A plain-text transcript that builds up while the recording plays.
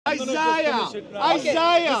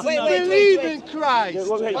Isaiah, believe in Christ.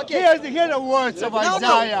 Hear the words of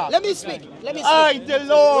Isaiah. Let me speak. I, the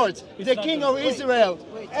Lord, the King of Israel,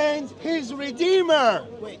 and his Redeemer.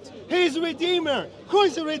 His Redeemer. Who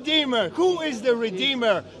is the Redeemer? Who is the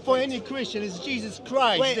Redeemer for any Christian? It's Jesus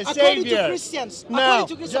Christ, the Savior. To Christians. Now,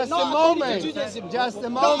 just a moment. Just a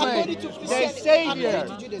moment. The Savior,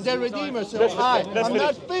 the Redeemer. So I'm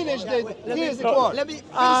not finished. Here's the quote.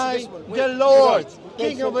 I, the Lord,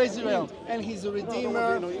 King of Israel, and his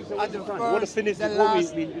Redeemer are the first, the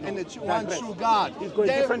last, and the one true God.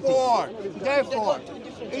 Therefore,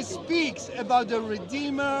 it speaks about the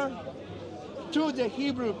Redeemer to the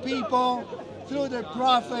Hebrew people through the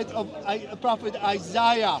prophet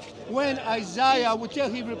Isaiah. When Isaiah would tell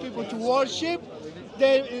Hebrew people to worship,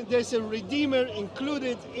 there's a Redeemer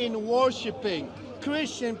included in worshiping.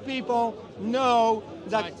 Christian people know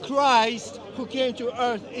that Christ, who came to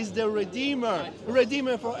earth, is the Redeemer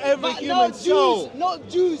for every human soul. Not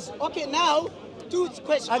Jews. Okay, now, two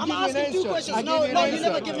questions. I'm asking two questions. No, you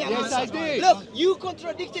never give me an answer. Yes, I did. Look, you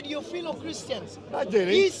contradicted your fellow Christians. I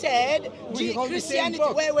didn't. He said Christianity.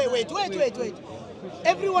 Wait.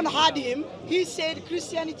 Everyone had him. He said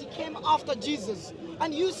Christianity came after Jesus.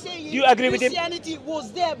 And you say Christianity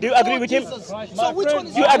was there before Jesus. Do you agree with him? So which one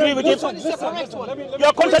is the correct one?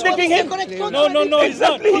 You're contradicting him. No, he's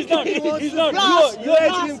not. He's not.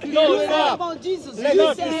 You're about Jesus.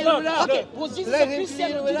 Okay, was Jesus a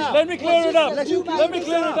Christian? Let me clear it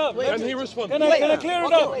up. Can he respond? Can I clear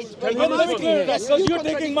it up? Let me clear it up. Because you're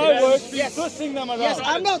taking my words, twisting them around. Yes,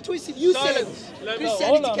 I'm not twisting. You said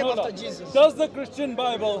Christianity came after Jesus. Does the Christian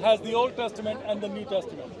Bible has the Old Testament and the New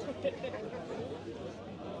Testament?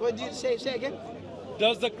 What did you say? Say again.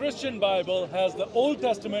 Does the Christian Bible has the Old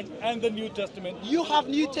Testament and the New Testament? You have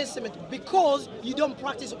New Testament because you don't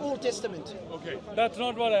practice Old Testament. Okay, that's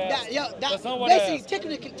not what I asked. That's not what I asked.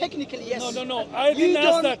 Technically, yes. No. I didn't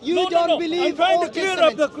ask that. You don't believe I'm trying Old to clear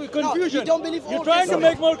Testament. up the confusion. No, you don't believe Old You're trying Testament. to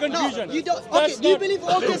make more confusion. No, you don't. Okay, do you believe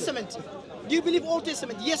Old Testament? Do you believe Old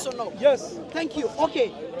Testament? Yes or no? Yes. Thank you.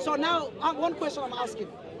 Okay, so now one question I'm asking.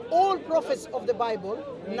 All prophets of the Bible,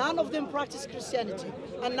 none of them practice Christianity,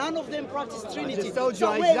 and none of them practice Trinity. I just told you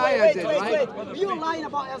so wait. You're lying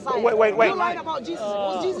about Isaiah. Wait. You're lying about Jesus.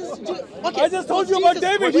 Was Jesus? Okay. I just told you about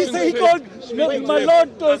David. He said he called my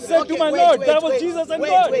Lord said to my Lord. That was Jesus and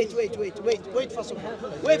God. Wait first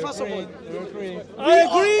of all. I'm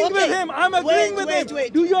agreeing with him. I'm agreeing with him.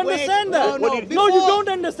 Do you understand that? No, you don't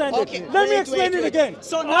understand it. Let me explain it again.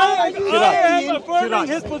 So now I am affirming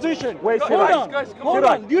his position. Hold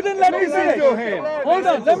on. You didn't let me finish. Hold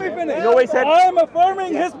on, let me finish. You know what he said? I am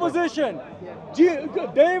affirming his position.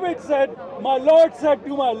 David said, my Lord said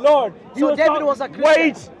to my Lord. So David was a Christian.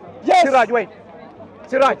 Wait. Yes. Siraaj, wait.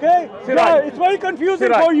 Siraaj. Okay? Yeah, it's very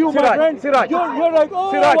confusing for you, my friend. Siraaj. You're like,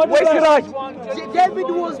 oh, Siraaj, what wait, is that? Siraaj. David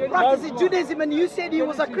was practicing Judaism and you said he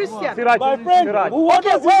was a Christian. Siraaj. My friend,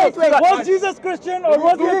 was Jesus Christian or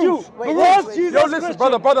was he a Jew? Was Jesus listen,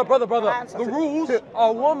 Christian? brother. The rules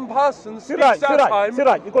are one person speaks at a time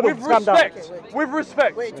with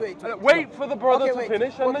respect. Wait for the brother to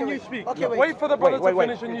finish and then you speak. Wait for the brother to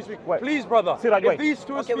finish and you speak. Please, brother. If these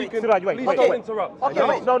two are speaking, please don't interrupt.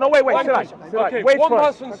 No, wait, Siraaj. Wait one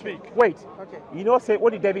person speak. Wait. You know,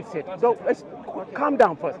 what did David say? So let's calm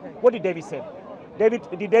down first. What did David say? Did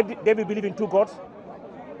David believe in two gods?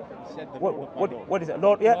 What is it?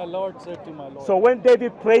 Lord, yeah? My Lord said to my Lord. So when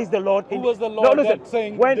David praised the Lord... Who was the Lord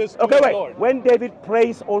saying this to the Lord? When David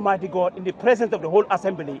praised Almighty God in the presence of the whole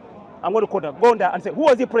assembly, I'm going to quote him. Go on there and say, who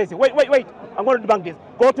was he praising? Wait. I'm going to debunk this.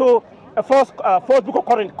 Go to first book of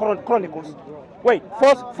Chronicles. Wait,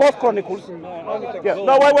 First Chronicles. Yeah.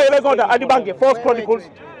 No, wait, go there. I debunk it. First Chronicles.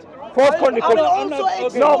 No,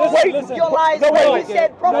 wait. Your lies. You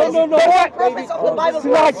said prophets of the Bible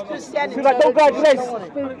was Christianity. Siraaj, don't guide race.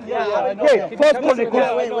 First Chronicles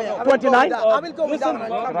 29. I will go with that.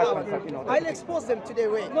 I'll expose them today.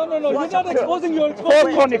 Wait. No, you're not exposing your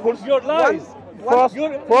First Chronicles. Your lies. First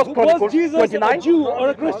Chronicles was Jesus 29. a Jew or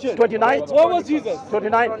a Christian? 29. What was Jesus?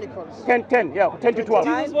 29. 10 to 12.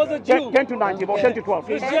 Jesus was a Jew. 10 to 19, or 10 to 12.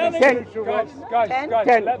 Christianity. 10. Guys,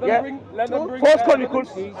 let them bring First Chronicles,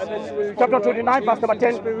 chapter 29, verse number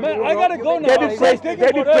 10. Man, I gotta go now.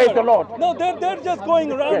 David praised the Lord. No, they're just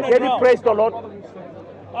going around and David around. praised the Lord.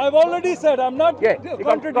 I've already said I'm not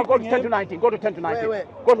contradicting go to 10 to 19. Go to 10 to 19.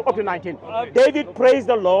 Go to up to 19. David praised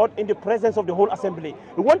the Lord in the presence of the whole assembly.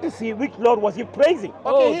 We want to see which Lord was he praising.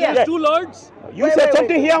 Okay, there's two lords? You said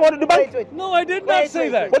something here I want to debate? No, I did not say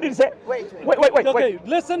that. What did you say? Wait. Okay,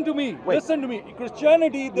 listen to me. Listen to me. In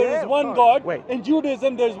Christianity, there is one God. In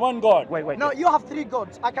Judaism, there is one God. No, you have 3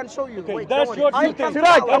 gods. I can show you. Okay, that's what you think.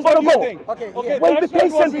 Siraaj, I'm going to go. Okay, wait, be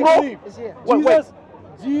patient, bro.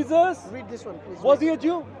 Jesus, read this one, please. Was he a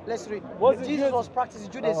Jew? Let's read. Jesus was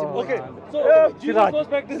practicing Judaism. Okay, so Jesus was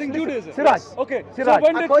practicing Judaism. Siraaj. Okay, so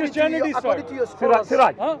when did Christianity start? According to your scholars.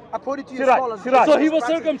 Siraaj. According to your scholars. So he was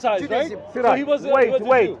circumcised, right? Siraaj, so he was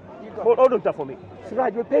wait. Hold on for me.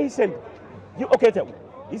 Siraaj, be patient.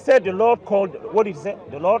 He said the Lord called, what did he say?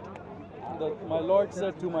 The Lord? My Lord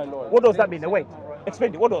said to my Lord. What does that mean? Wait.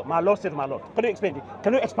 Explain it. What does my Lord said to my Lord? Can you explain it?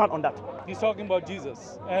 Can you expand on that? He's talking about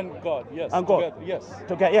Jesus and God, yes. And God. Together, yes.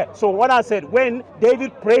 Together, yeah. So what I said, when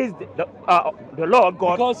David praised the Lord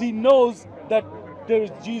God. Because he knows that there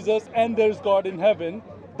is Jesus and there is God in heaven.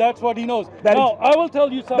 That's what he knows. Now, I will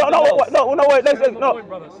tell you something else. Wait.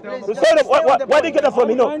 Where did you get that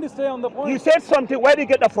from? I'm trying to stay on the point. You said something. Where did you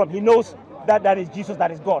get that from? He knows that that is Jesus,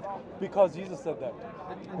 that is God. Because Jesus said that.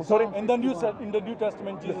 Sorry? In the New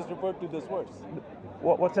Testament, Jesus referred to this verse.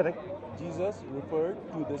 What's that? Jesus referred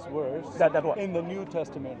to this verse that what? in the New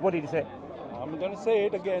Testament. What did he say? I'm going to say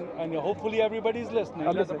it again, and hopefully everybody's listening.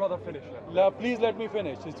 Let the brother finish. Please let me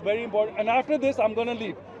finish. It's very important. And after this, I'm going to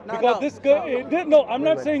leave. I'm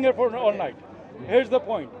not saying it for all night. Here's the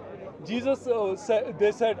point. Jesus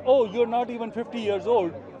they said, oh, you're not even 50 years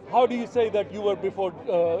old. How do you say that you were before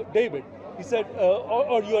David? He said,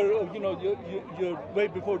 or you're way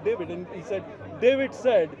before David. And he said, David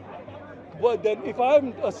said, well, then if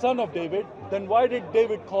I'm a son of David, then why did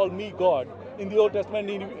David call me God in the Old Testament?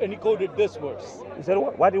 And he quoted this verse. He said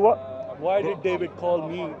what? Why did David call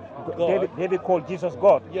me God? David called Jesus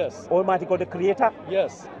God. Yes. Almighty God, the Creator.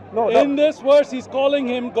 Yes. In this verse, he's calling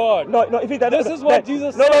him God. No. If this is what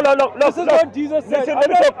Jesus said. No. This is what Jesus said.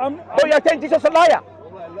 Listen, you're saying Jesus is a liar.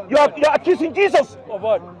 You're accusing Jesus. Of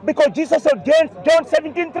what? Because Jesus said John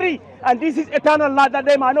 17:3, and this is eternal life, that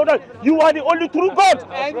they might know that you are the only true God.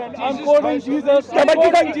 I'm quoting Jesus. From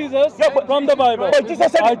the Bible.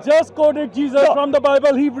 I just quoted Jesus from the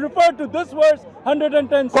Bible. He referred to this verse 110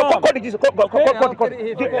 times. Let's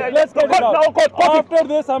get it out. After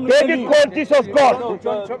this, I'm going to leave. David called Jesus God.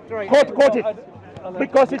 Quote it.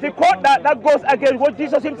 Because if you quote that goes against what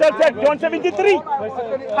Jesus himself said, John 73.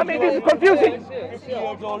 I mean, this is confusing. Can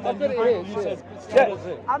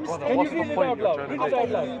you read it out loud? Read it out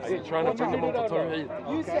loud. Are you trying to bring them on to Tawheed?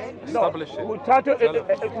 Establish it. We try to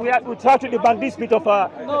debunk this bit of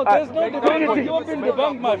no, there's no debunk. You have been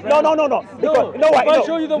debunked, my friend. No. Because, if I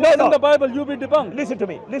show you the words in the Bible, you'll be debunked. Listen to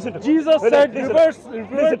me. Jesus said,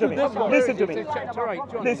 listen to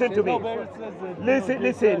me.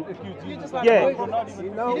 Listen. Yeah.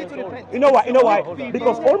 You know why?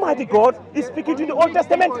 Because Almighty God is speaking to the Old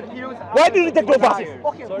Testament. Why do you reject those verses?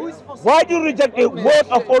 Why do you reject the word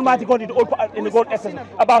of Almighty God in the Old Testament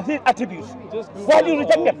about His attributes? Why do you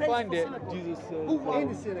reject them? Find it. Jesus in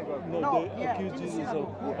the synagogue. No, they accuse Jesus of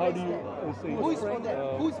how do you say who's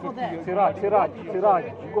for that? Siraaj,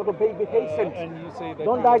 you got to be patient. And you say that.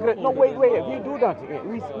 Don't digress. No, wait. We do that.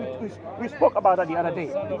 We spoke about that the other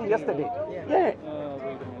day, even yesterday. Yeah.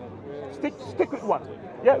 Stick with one.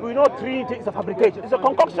 Yeah, we know Trinity is a fabrication. It's a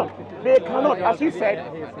concoction. They cannot, as you said,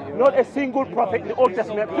 not a single prophet in the Old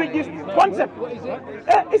Testament preach this concept.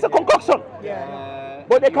 It's a concoction.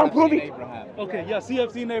 But they can't prove it. Okay, yeah, see,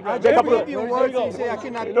 I've seen Abraham. They give you words and say, I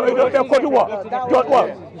cannot prove it. They're called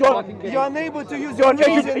what? John. You're unable to use John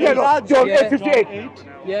 8:58.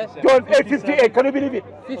 Yes. John 8:58. Can you believe it?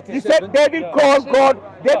 He said, David called God.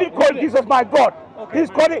 David called Jesus my God.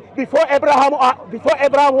 He's calling before Abraham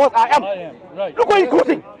was I am. Right. Look where he's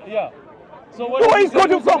quoting. Yeah. So look where he's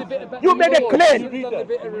quoting from. You made a claim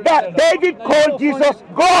that David called Jesus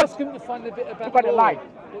God. Look at the lie.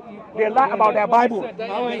 They lie about their Bible.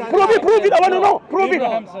 Prove it. I want to know. Prove it.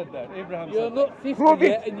 Abraham said that. You're not 50 prove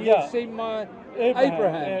yet, and you've seen my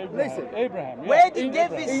Abraham. Listen, Abraham. Yeah. Where did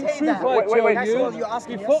David say that? Wait. That's what you're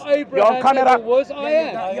asking. Before Abraham ever was, I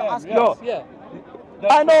am. You're asking. No. Yeah.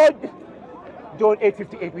 I know. John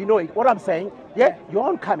 8:58. We know it. What I'm saying, yeah, you're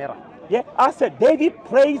on camera. Yeah, I said David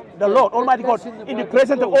praised the Lord, Almighty God, in the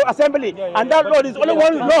presence of all assembly, and that Lord is only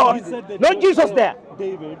one Lord, not Jesus there.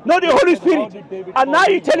 David? No, the Holy How Spirit. did David And call now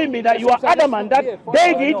you're him telling God? me that you are adamant that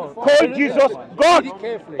David called Jesus God.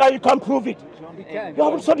 That you can prove it. You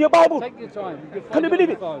haven't studied your Bible. Take your time. Can you believe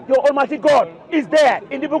it? Your Almighty God is there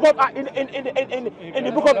in the book of in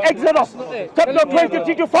the book of Exodus, chapter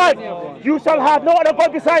 23-5. You shall have no other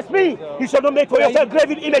God besides me. You shall not make for yourself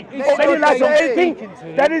graven image or any likeness of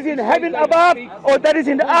anything that is in heaven above, or that is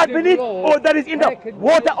in the earth beneath, or that is in the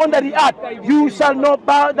water under the earth. You shall not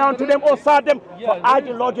bow down to them or serve them. For I,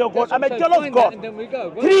 the Lord your God, am a jealous God.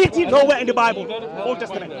 Treated nowhere in the Bible, Old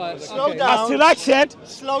Testament. Slow down. As Siraaj said,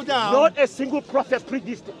 slow down. not a single prophet preached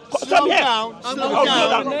this. Slow down. Slow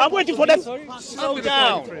down. I'm waiting for them. Slow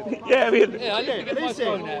down. Yeah, really.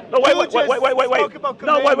 Listen. No, wait.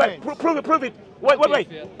 No, wait. Prove it.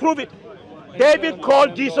 Wait. Prove it. David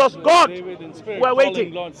called Jesus God. We're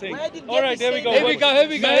waiting. All right, there we go. Here we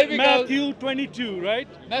go. Matthew 22, right?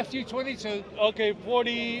 Matthew 22. Okay,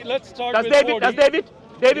 40. Let's start That's with David. 40. That's David.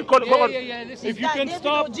 David called God. Yeah. If you can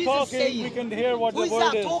stop talking, we can hear what the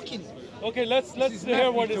word is. Talking? Okay, let's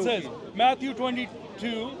hear what it says. Matthew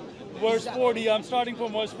 22, verse 40. I'm starting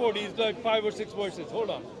from verse 40. It's like 5 or 6 verses. Hold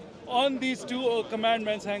on. On these two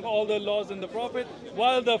commandments hang all the laws and the prophet.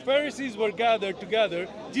 While the Pharisees were gathered together,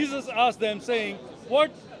 Jesus asked them, saying,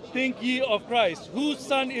 What think ye of Christ? Whose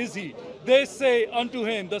son is he? They say unto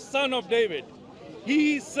him, the son of David.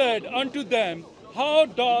 He said unto them, How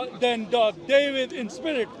then doth David in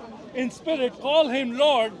spirit call him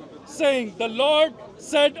Lord, saying, The Lord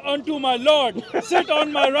said unto my Lord, Sit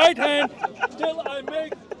on my right hand till I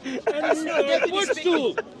make enemies thy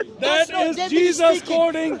footstool. That is Jesus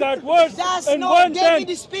quoting that verse in 1:10.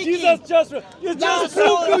 Jesus just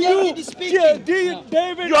proved to you,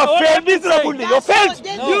 David. You have failed miserably. You failed.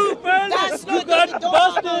 You failed. You got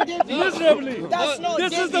busted miserably.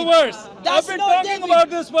 This is the verse. I've been talking about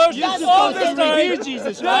this verse all this time.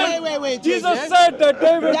 Jesus. Wait. Jesus said that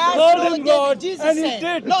David called him Lord, and he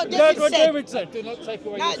did. That's what David said. Do not take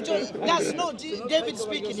away That's not David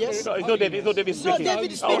speaking, yes? No, it's not David. It's not David It's not speaking.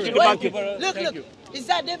 David I want speaking. you to bank it. Look. Is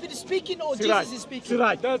that David speaking or Jesus is speaking?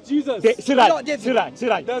 Siraaj. That's Jesus.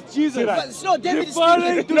 Siraaj. That's Jesus. But it's not David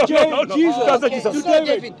Referring speaking. to That's Jesus. not Okay, Jesus. it's not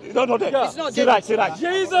David. No, It's not David. Siraaj.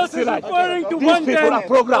 Jesus is referring to These people are 1:10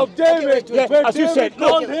 programmed. of David, Yeah, where as you David said,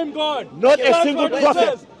 called look, him God. not a That's single what it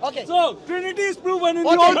prophet. says. Okay. So Trinity is proven in the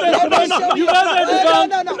Okay, Old let me Testament. show You you. guys have No. become.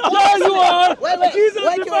 Yeah, you are. Wait. Jesus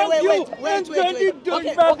Wait. debunked you in Okay.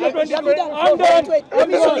 2022. I'm done. Wait. Let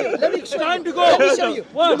me show you. Time to go. Let me show you.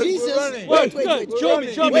 What? Jesus. Wait. Wait. Show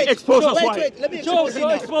me. Wait. Expose us. Wait. Let me expose you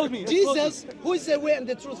Expose now. me. Jesus, who is the way and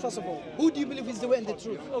the truth, first of all? Who do you believe is the way and the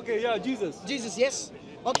truth? Okay, yeah, Jesus. Jesus, yes?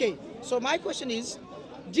 Okay, so my question is,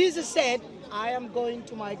 Jesus said, I am going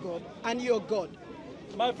to my God and your God.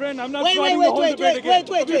 My friend, I'm not Wait.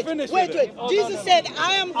 Jesus said,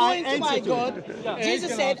 I am going to my God.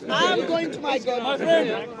 Jesus said, I am going to my God. My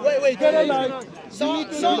friend, Wait. get alive. So, You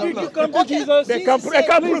need to come to Jesus. They can't prove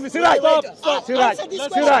it. Siraaj.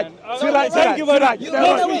 Siraaj. Thank you very much.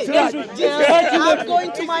 Jesus said, I'm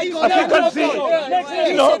going to my God. As you can see,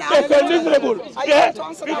 they felt miserable. Yeah,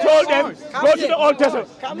 he told them, go to the Old Testament.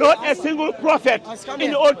 Not a single prophet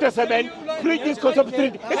in the Old Testament preached this concept of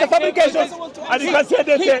Trinity. It's a fabrication. And you can say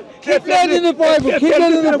they said, Keep learning the Bible. Keep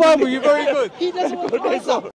learning the Bible. You're very good. He doesn't want to answer.